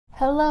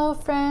Hello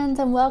friends,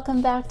 and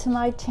welcome back to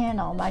my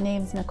channel. My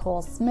name is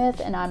Nicole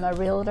Smith and I'm a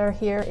realtor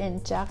here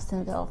in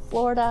Jacksonville,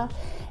 Florida.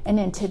 And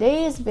in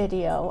today's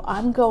video,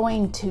 I'm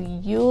going to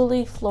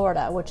Yulee,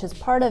 Florida, which is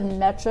part of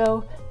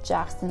Metro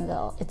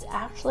Jacksonville. It's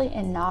actually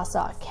in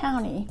Nassau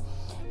County,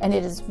 and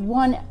it is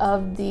one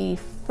of the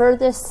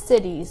furthest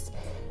cities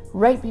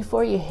right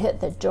before you hit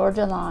the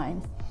Georgia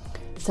line.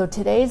 So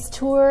today's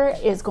tour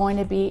is going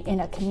to be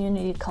in a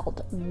community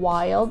called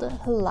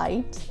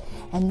Wildlight.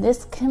 And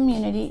this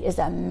community is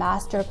a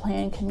master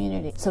plan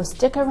community. So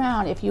stick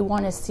around if you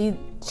want to see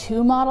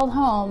two modeled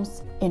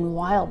homes in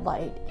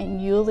Wildlight in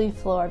Yulee,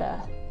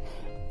 Florida.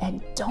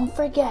 And don't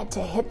forget to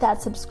hit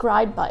that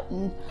subscribe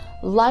button,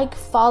 like,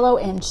 follow,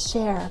 and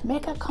share.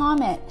 Make a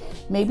comment.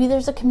 Maybe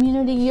there's a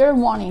community you're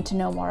wanting to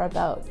know more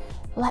about.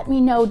 Let me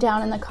know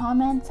down in the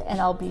comments and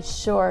I'll be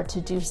sure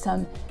to do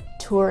some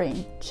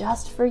touring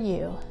just for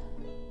you.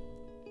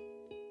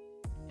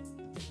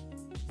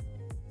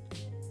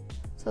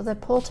 So the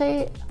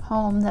Pulte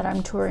home that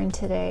I'm touring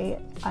today,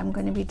 I'm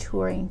going to be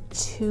touring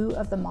two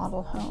of the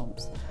model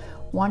homes.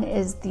 One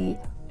is the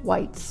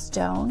White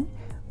Stone,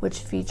 which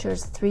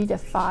features 3 to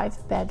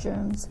 5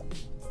 bedrooms,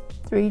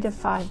 3 to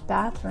 5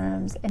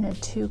 bathrooms, and a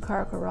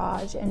 2-car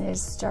garage, and is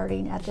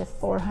starting at the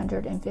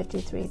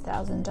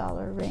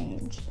 $453,000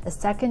 range. The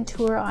second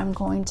tour I'm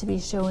going to be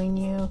showing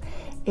you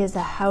is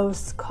a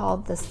house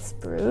called the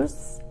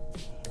Spruce.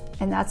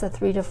 And that's a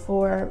 3 to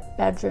 4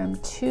 bedroom,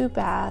 2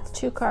 bath,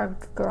 2-car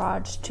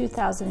garage,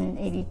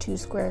 2,082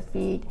 square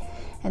feet,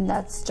 and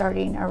that's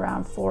starting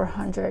around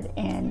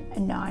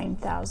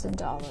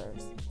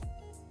 $409,000.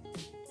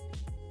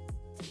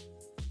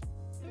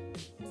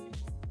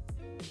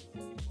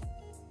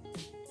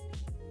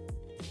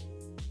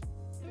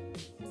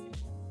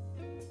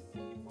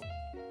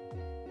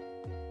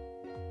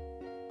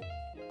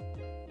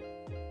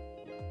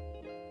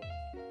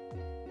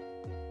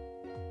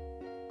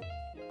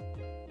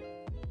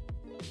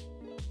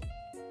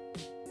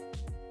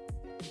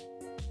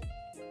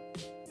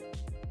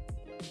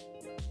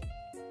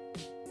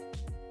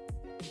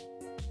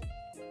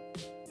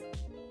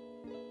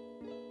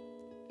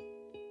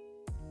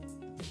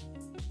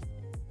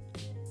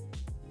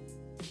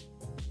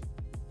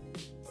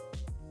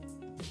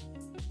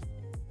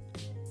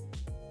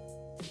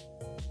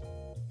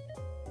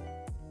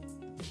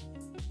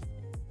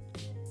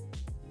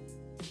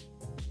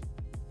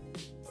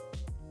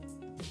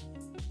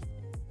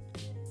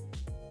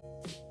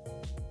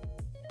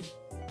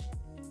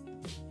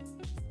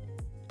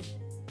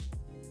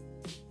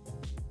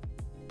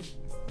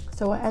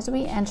 So as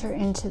we enter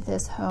into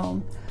this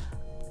home,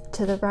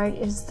 to the right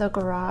is the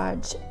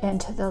garage and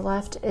to the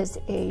left is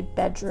a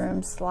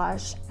bedroom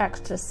slash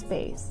extra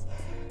space.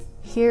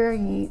 Here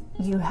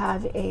you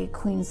have a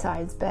queen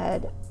size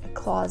bed, a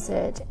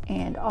closet,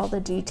 and all the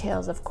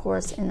details, of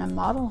course, in a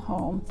model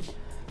home.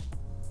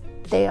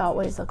 They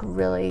always look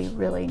really,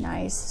 really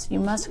nice. You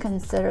must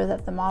consider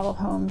that the model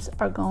homes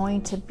are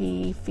going to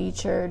be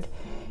featured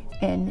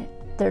in,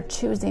 they're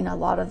choosing a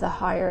lot of the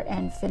higher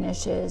end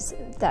finishes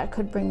that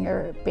could bring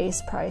your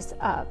base price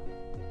up.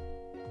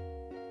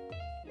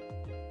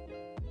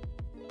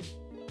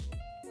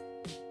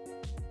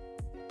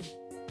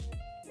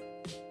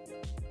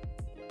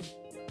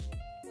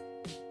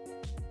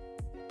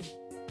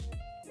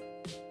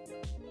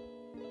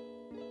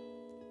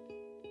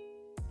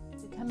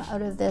 To come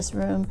out of this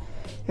room,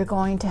 you're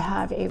going to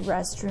have a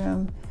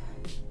restroom,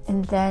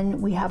 and then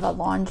we have a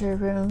laundry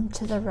room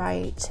to the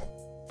right.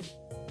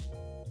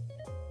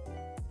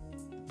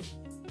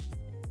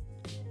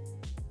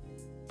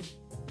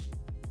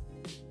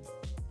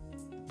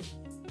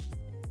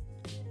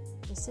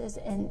 This is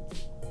an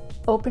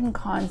open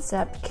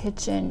concept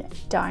kitchen,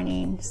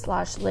 dining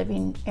slash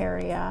living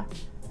area.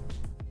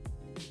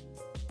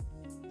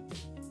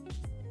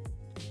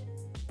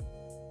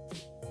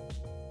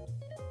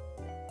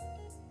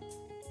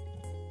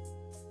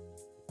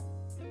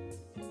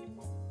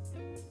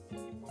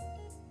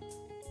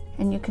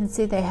 And you can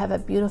see they have a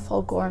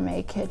beautiful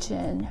gourmet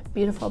kitchen,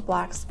 beautiful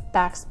black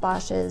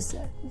backsplashes,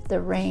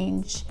 the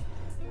range,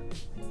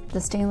 the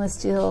stainless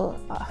steel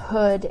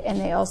hood, and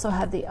they also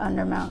have the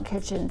undermount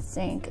kitchen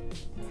sink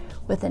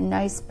with a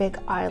nice big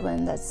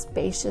island that's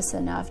spacious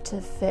enough to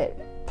fit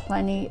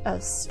plenty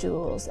of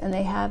stools. And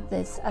they have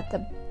this at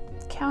the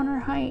counter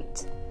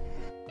height.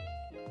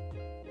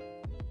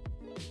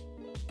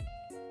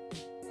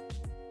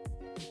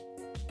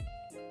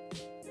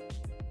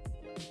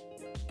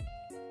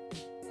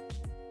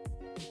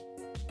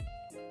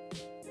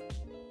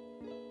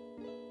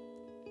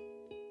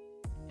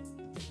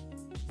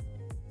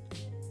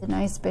 The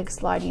nice big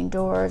sliding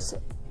doors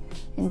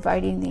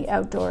inviting the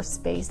outdoor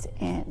space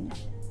in.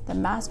 The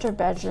master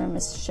bedroom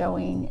is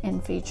showing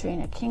and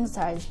featuring a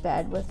king-size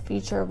bed with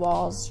feature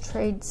walls,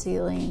 trade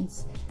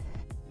ceilings.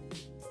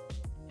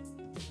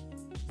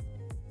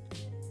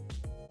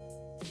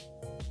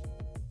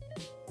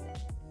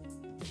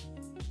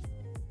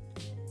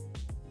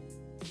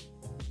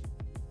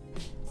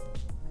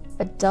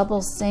 A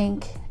double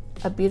sink,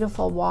 a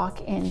beautiful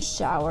walk-in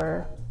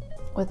shower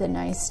with a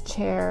nice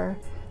chair,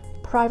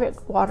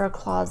 private water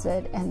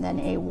closet and then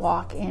a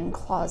walk-in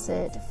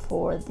closet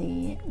for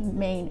the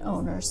main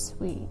owner's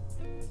suite.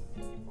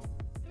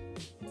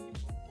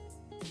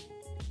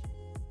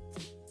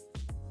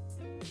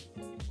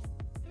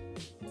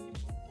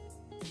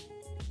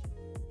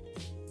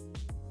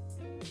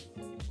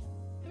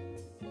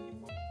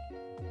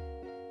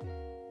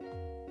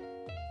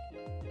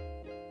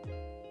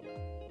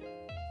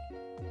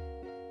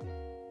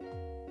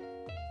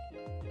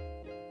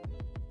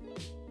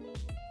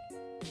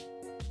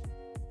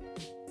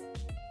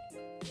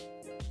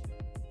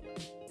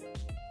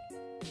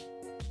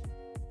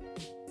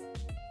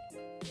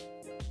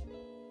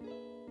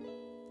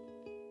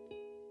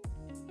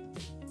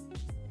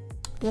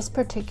 This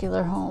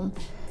particular home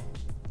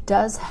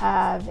does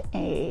have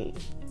a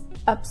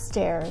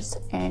upstairs,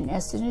 and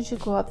as soon as you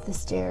go up the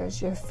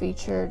stairs, your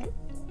featured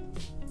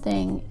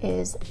thing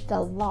is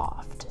the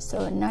loft.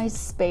 So a nice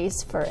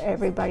space for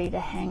everybody to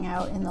hang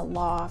out in the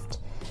loft.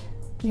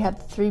 We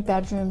have 3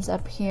 bedrooms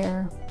up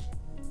here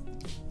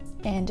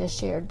and a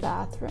shared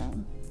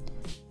bathroom.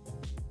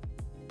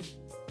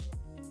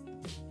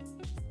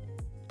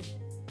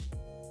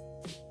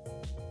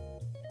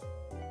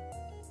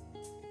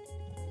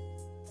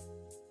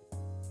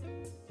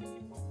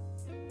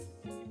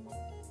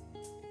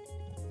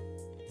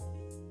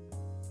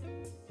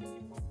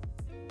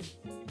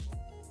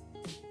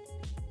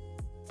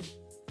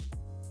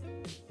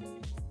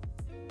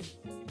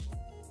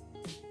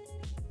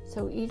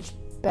 So each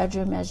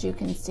bedroom, as you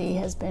can see,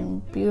 has been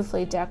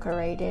beautifully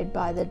decorated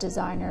by the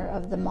designer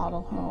of the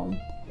model home.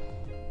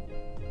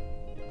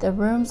 The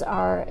rooms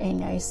are a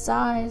nice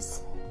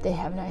size. They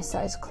have nice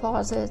size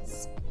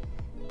closets,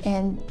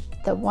 and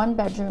the 1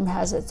 bedroom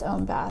has its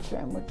own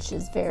bathroom, which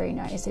is very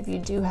nice. If you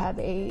do have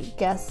a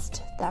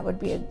guest, that would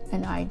be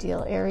an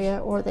ideal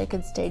area, or they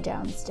could stay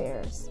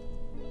downstairs.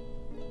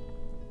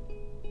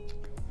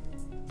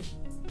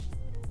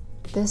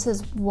 This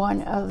is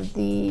one of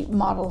the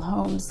model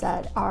homes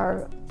that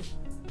are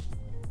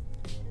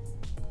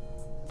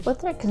what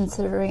they're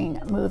considering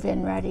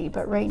move-in ready,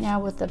 but right now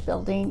with the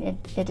building,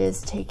 it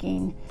is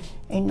taking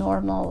a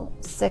normal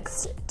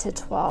 6 to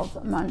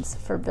 12 months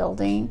for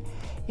building.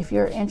 If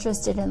you're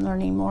interested in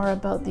learning more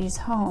about these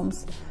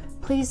homes,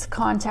 please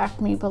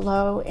contact me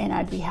below and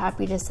I'd be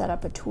happy to set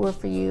up a tour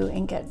for you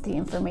and get the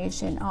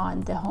information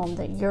on the home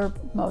that you're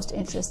most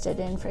interested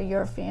in for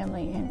your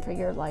family and for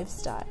your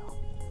lifestyle.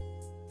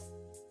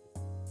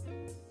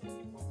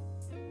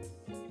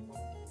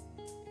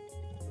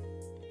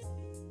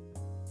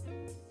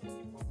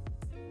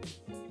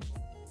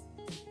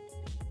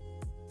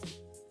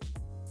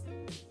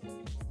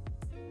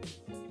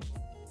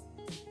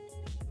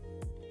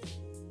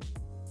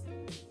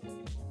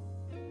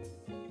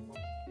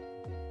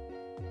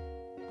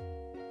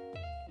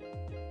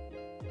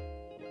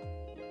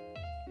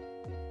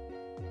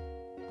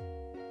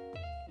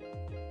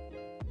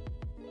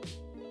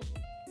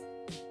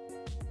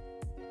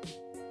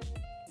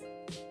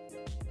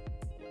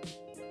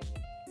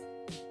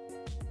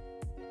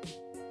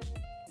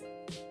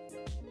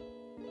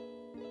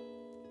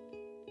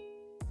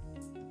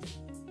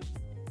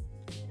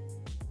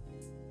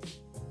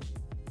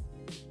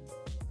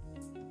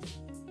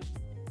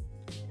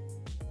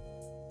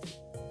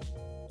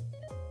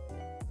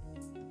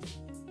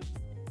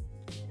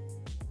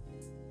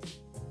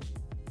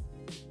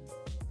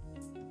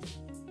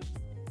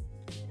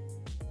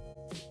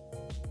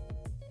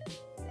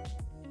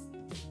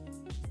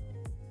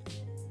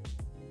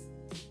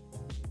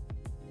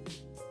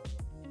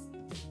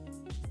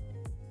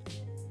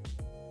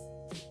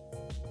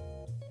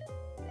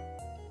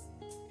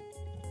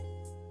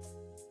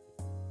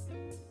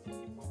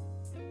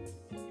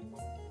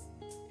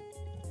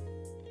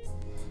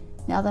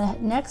 Now the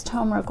next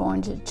home we're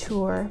going to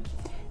tour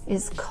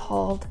is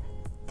called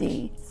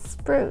the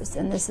Spruce,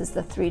 and this is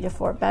the 3 to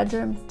 4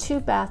 bedroom, 2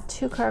 bath,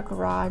 2 car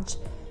garage,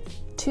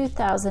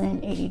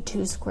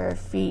 2,082 square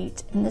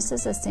feet, and this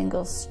is a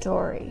single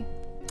story.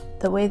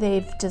 The way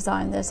they've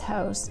designed this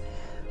house,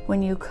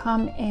 when you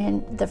come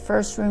in, the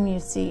first room you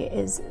see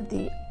is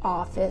the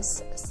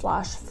office /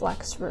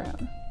 flex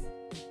room.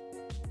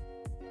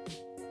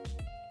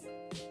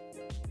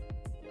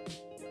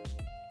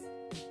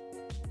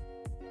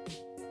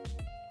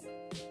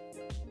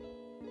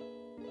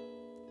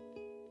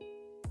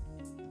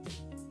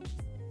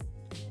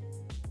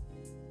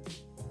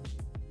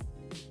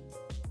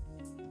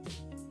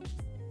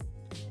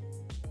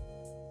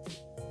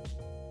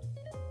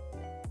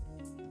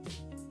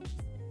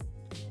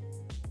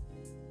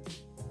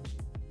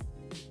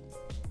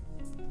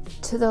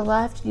 To the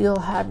left, you'll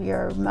have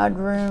your mud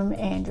room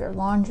and your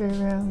laundry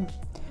room.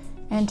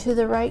 And to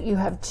the right, you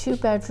have 2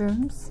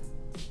 bedrooms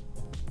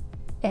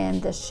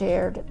and the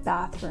shared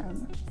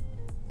bathroom.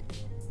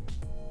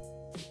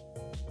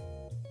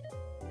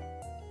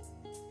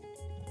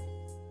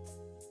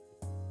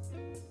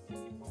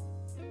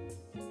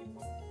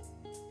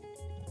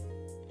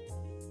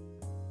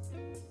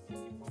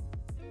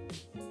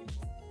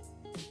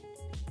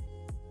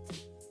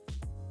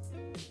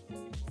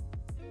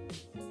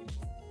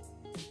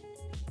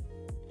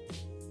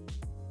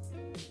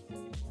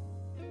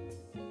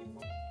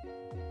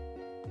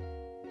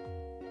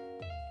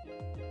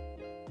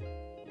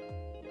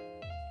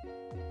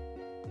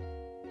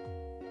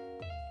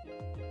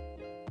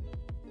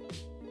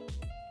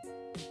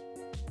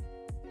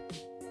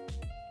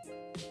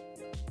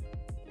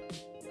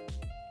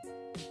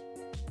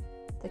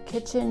 The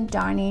kitchen,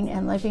 dining,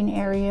 and living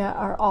area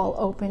are all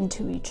open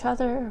to each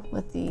other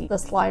with the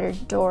slider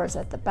doors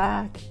at the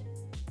back.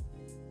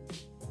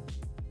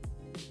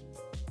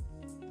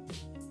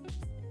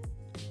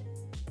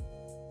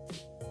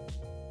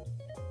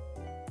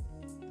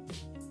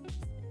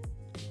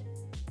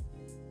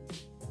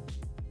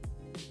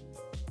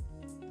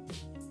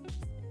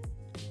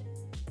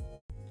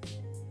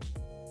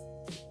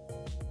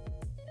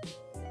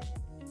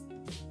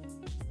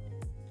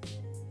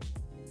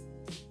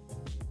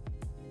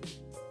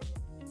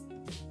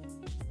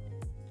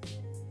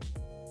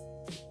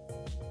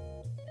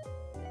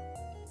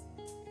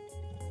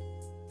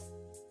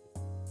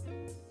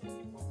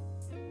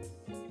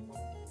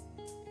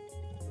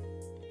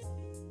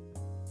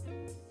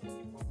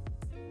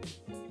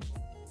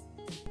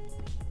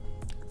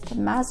 The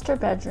master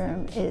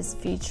bedroom is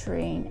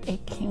featuring a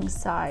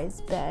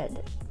king-size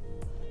bed.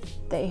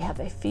 They have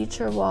a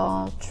feature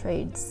wall,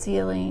 trade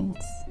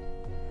ceilings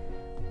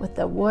with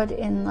a wood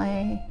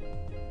inlay.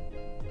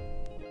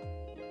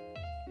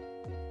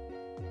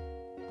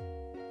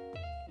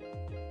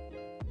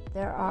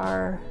 There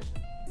are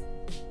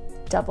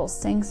double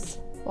sinks,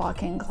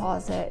 walk-in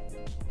closet,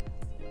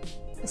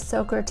 a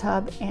soaker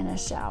tub, and a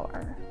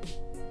shower.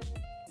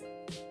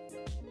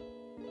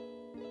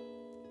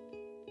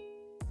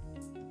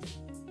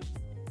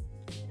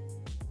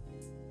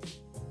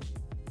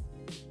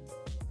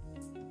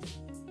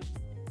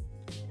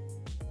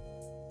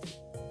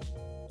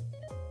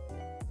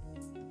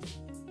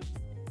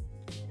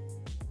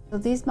 So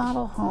these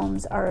model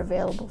homes are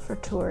available for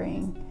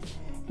touring,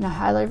 and I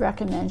highly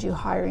recommend you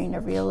hiring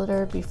a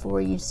realtor before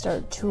you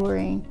start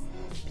touring,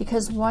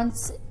 because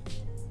once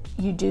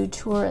you do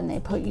tour and they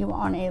put you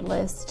on a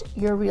list,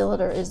 your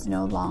realtor is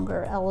no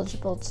longer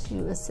eligible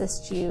to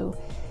assist you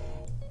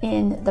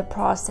in the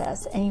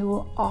process, and you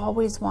will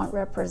always want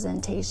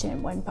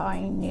representation when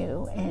buying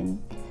new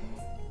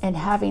and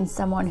having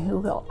someone who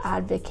will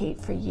advocate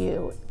for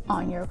you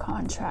on your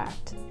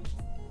contract.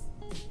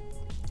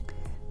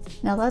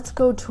 Now let's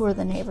go tour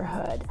the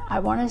neighborhood. I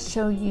want to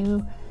show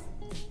you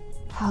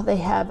how they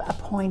have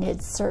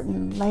appointed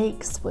certain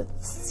lakes with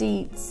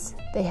seats.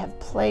 They have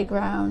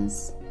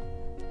playgrounds,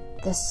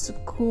 the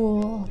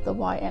school, the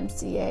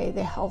YMCA,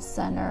 the health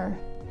center.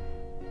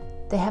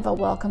 They have a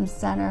welcome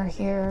center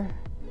here.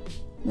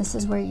 This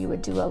is where you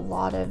would do a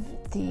lot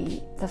of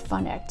the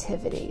fun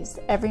activities.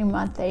 Every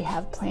month they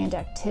have planned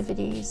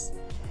activities.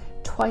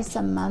 Twice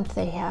a month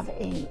they have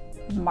a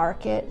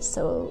market,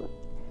 so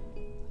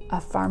a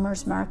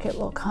farmer's market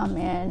will come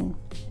in,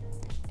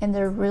 and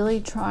they're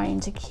really trying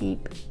to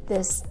keep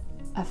this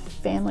a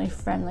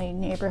family-friendly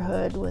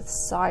neighborhood with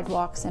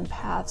sidewalks and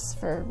paths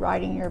for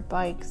riding your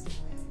bikes,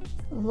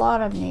 a lot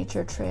of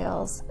nature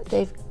trails.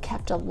 They've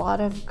kept a lot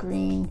of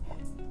green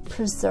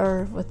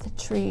preserved with the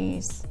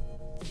trees.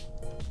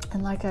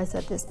 And like I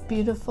said, this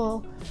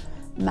beautiful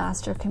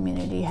master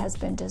community has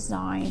been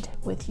designed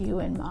with you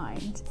in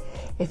mind.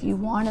 If you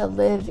want to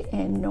live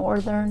in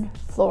northern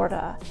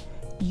Florida,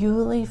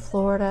 Yulee,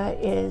 Florida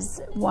is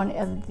one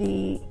of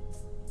the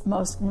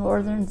most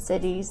northern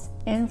cities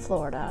in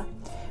Florida.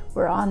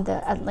 We're on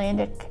the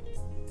Atlantic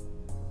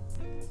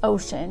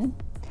Ocean,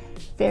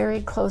 very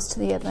close to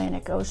the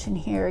Atlantic Ocean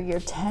here. You're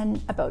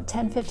about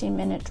 10-15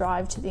 minute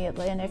drive to the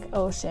Atlantic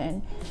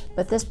Ocean,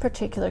 but this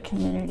particular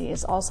community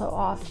is also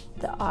off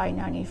the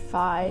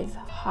I-95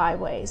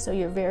 highway, so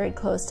you're very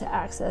close to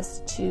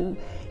access to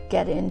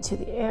get into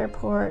the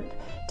airport,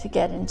 to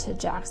get into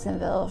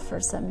Jacksonville for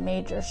some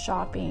major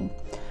shopping.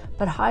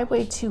 But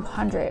Highway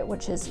 200,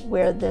 which is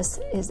where this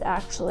is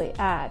actually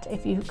at,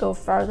 if you go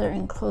farther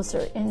and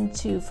closer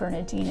into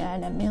Fernandina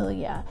and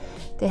Amelia,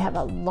 they have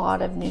a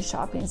lot of new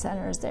shopping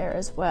centers there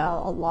as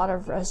well, a lot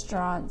of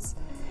restaurants,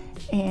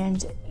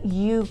 and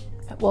you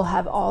will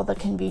have all the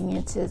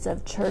conveniences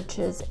of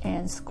churches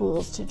and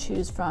schools to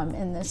choose from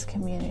in this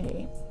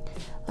community.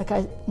 Like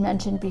I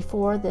mentioned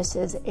before, this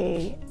is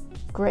a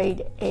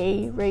grade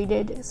A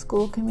rated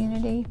school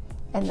community,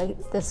 and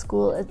the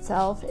school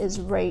itself is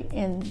right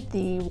in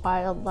the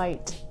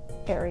Wildlight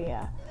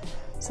area.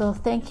 So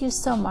thank you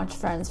so much,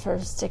 friends, for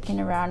sticking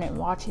around and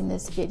watching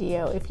this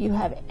video. If you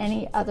have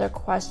any other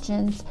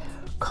questions,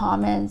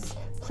 comments,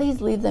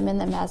 please leave them in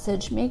the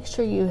message. Make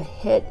sure you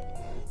hit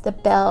the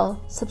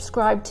bell,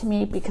 subscribe to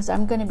me, because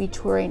I'm going to be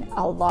touring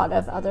a lot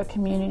of other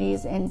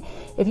communities. And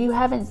if you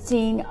haven't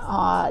seen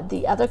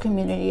the other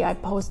community I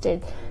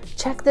posted,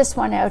 check this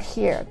one out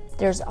here.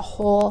 There's a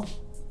whole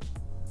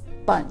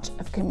bunch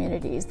of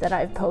communities that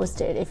I've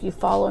posted. If you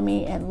follow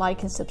me and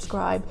like and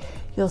subscribe,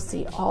 you'll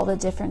see all the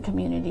different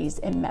communities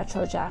in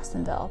Metro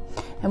Jacksonville.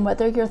 And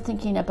whether you're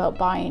thinking about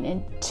buying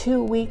in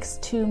 2 weeks,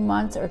 2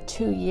 months, or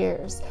 2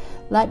 years,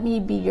 let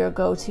me be your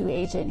go-to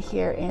agent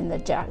here in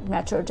the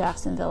Metro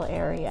Jacksonville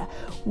area.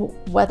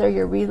 Whether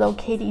you're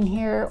relocating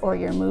here or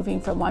you're moving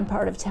from one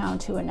part of town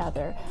to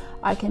another,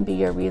 I can be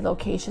your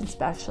relocation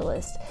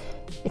specialist.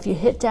 If you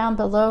hit down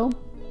below,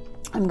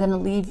 I'm going to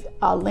leave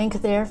a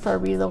link there for a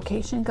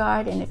relocation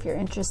guide, and if you're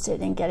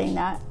interested in getting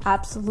that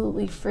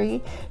absolutely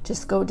free,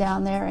 just go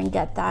down there and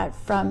get that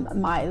from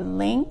my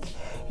link.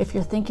 If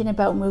you're thinking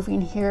about moving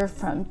here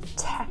from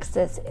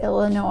Texas,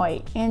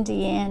 Illinois,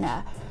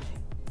 Indiana,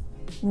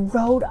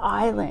 Rhode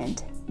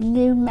Island,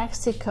 New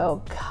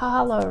Mexico,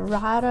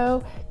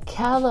 Colorado,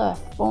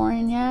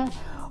 California,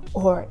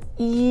 or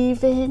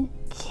even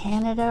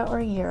Canada or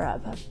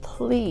Europe,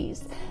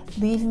 please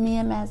leave me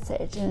a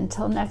message. And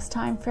until next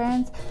time,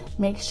 friends,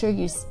 make sure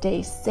you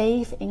stay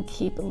safe and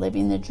keep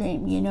living the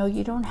dream. You know,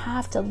 you don't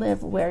have to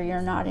live where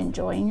you're not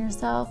enjoying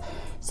yourself.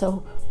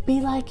 So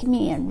be like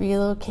me and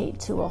relocate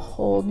to a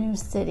whole new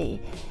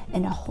city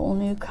and a whole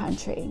new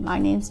country. My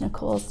name's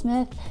Nicole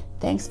Smith.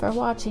 Thanks for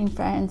watching,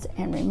 friends.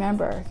 And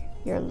remember,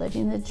 you're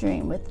living the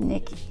dream with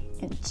Niki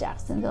in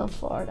Jacksonville,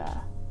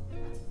 Florida.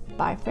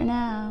 Bye for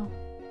now.